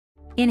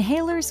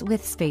Inhalers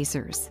with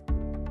spacers.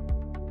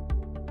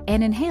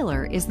 An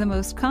inhaler is the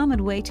most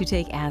common way to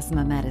take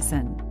asthma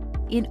medicine.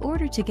 In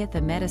order to get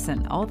the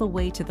medicine all the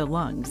way to the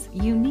lungs,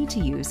 you need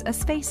to use a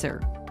spacer.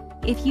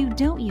 If you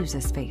don't use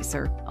a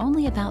spacer,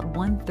 only about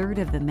 1/3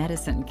 of the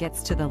medicine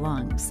gets to the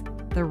lungs.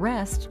 The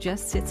rest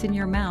just sits in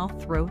your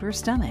mouth, throat, or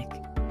stomach.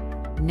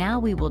 Now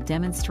we will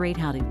demonstrate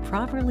how to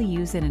properly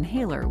use an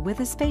inhaler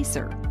with a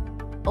spacer.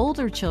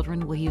 Older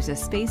children will use a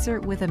spacer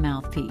with a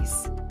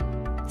mouthpiece.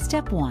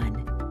 Step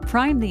 1.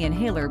 Prime the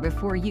inhaler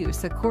before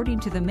use according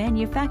to the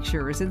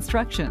manufacturer's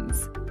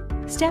instructions.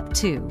 Step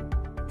 2.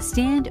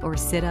 Stand or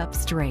sit up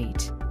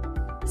straight.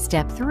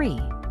 Step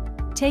 3.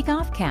 Take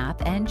off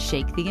cap and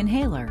shake the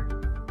inhaler.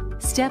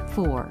 Step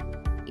 4.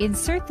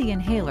 Insert the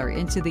inhaler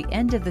into the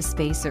end of the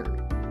spacer.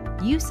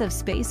 Use of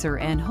spacer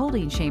and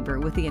holding chamber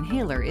with the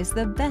inhaler is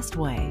the best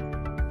way.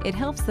 It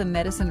helps the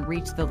medicine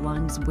reach the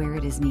lungs where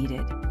it is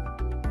needed.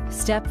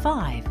 Step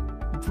 5.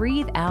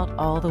 Breathe out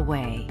all the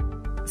way.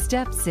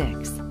 Step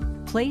 6.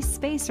 Place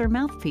spacer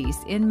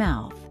mouthpiece in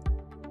mouth.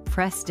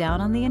 Press down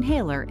on the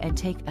inhaler and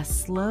take a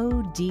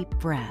slow, deep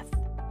breath.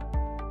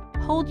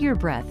 Hold your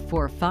breath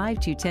for 5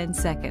 to 10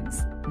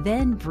 seconds,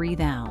 then breathe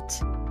out.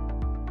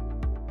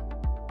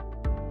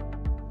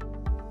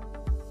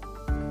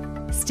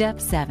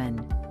 Step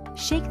 7.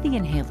 Shake the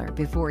inhaler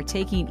before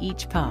taking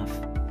each puff.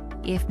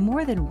 If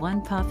more than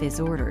one puff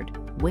is ordered,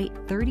 wait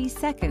 30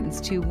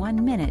 seconds to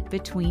 1 minute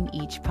between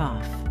each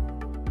puff.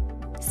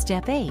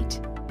 Step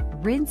 8.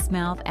 Rinse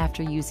mouth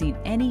after using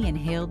any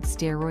inhaled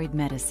steroid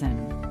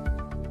medicine.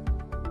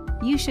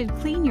 You should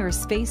clean your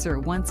spacer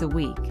once a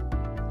week.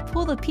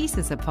 Pull the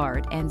pieces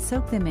apart and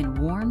soak them in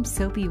warm,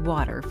 soapy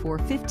water for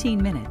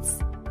 15 minutes.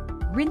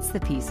 Rinse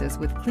the pieces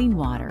with clean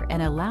water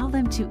and allow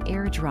them to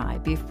air dry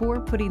before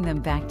putting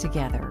them back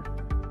together.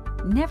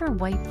 Never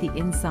wipe the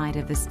inside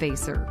of the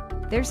spacer.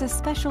 There's a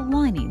special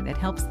lining that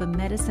helps the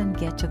medicine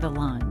get to the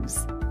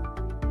lungs.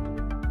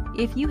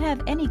 If you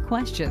have any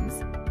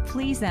questions,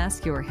 please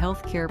ask your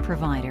healthcare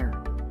provider.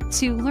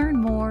 To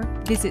learn more,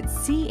 visit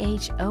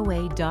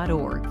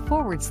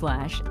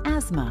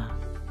choa.org/asthma.